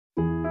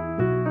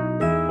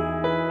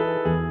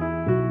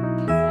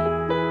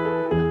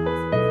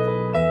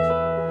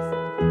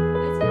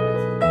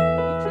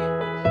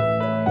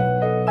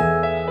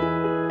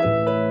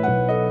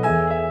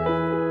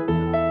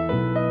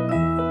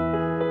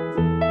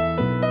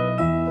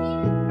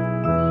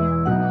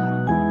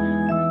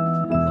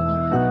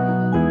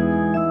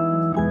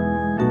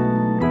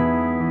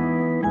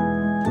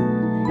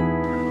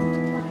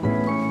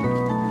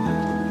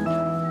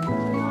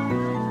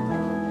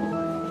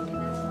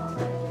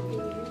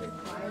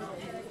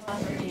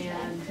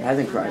It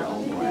hasn't cried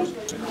all morning.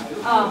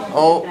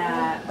 Oh,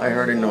 I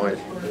heard a noise.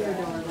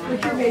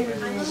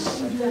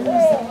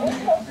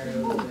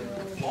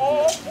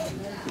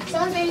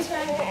 Someone's baby's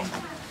crying.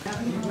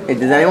 Hey,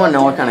 does anyone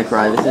know what kind of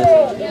cry this is?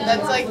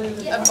 That's like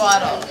a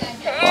bottle. Bottle?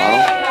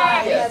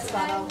 Yes,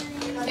 bottle. Did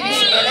you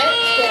get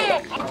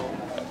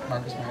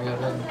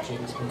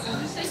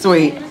it?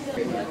 Sweet. I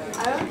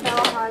don't know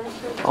how to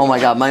put. Oh my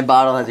god, my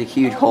bottle has a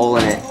huge hole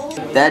in it.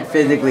 That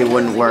physically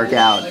wouldn't work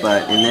out,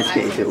 but in this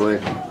case it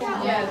would.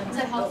 Yeah. Is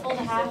it helpful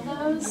to have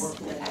those?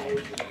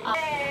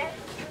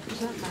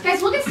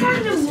 Guys, we'll get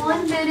started in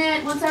 1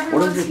 minute once What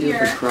everyone's does it do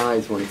here. for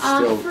cries when it's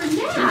still... For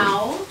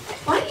now,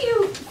 why don't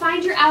you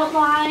find your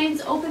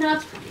outlines, open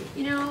up,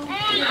 you know,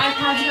 get your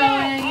iPads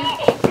going,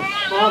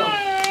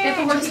 get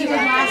the work you did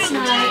last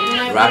night,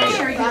 and I want to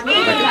share you a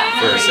little bit about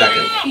how for a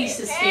second.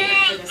 thesis statement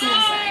for this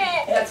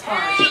essay. That's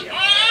hard to do.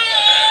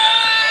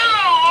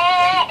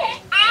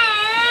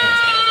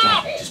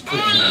 Just put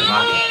it in the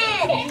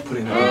pocket. Put it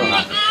in the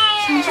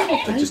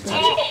pocket. Just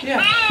touch it.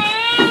 Yeah.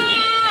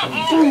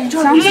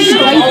 Sounds like a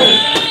diaper.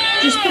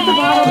 Just put the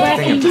bottle back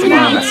in. It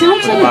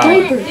sounds like a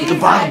diaper. Put the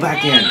bottle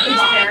back in. These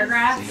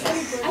paragraphs.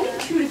 I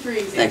think 2 to 3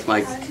 examples. Thanks,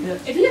 Mike.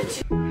 If you have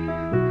 2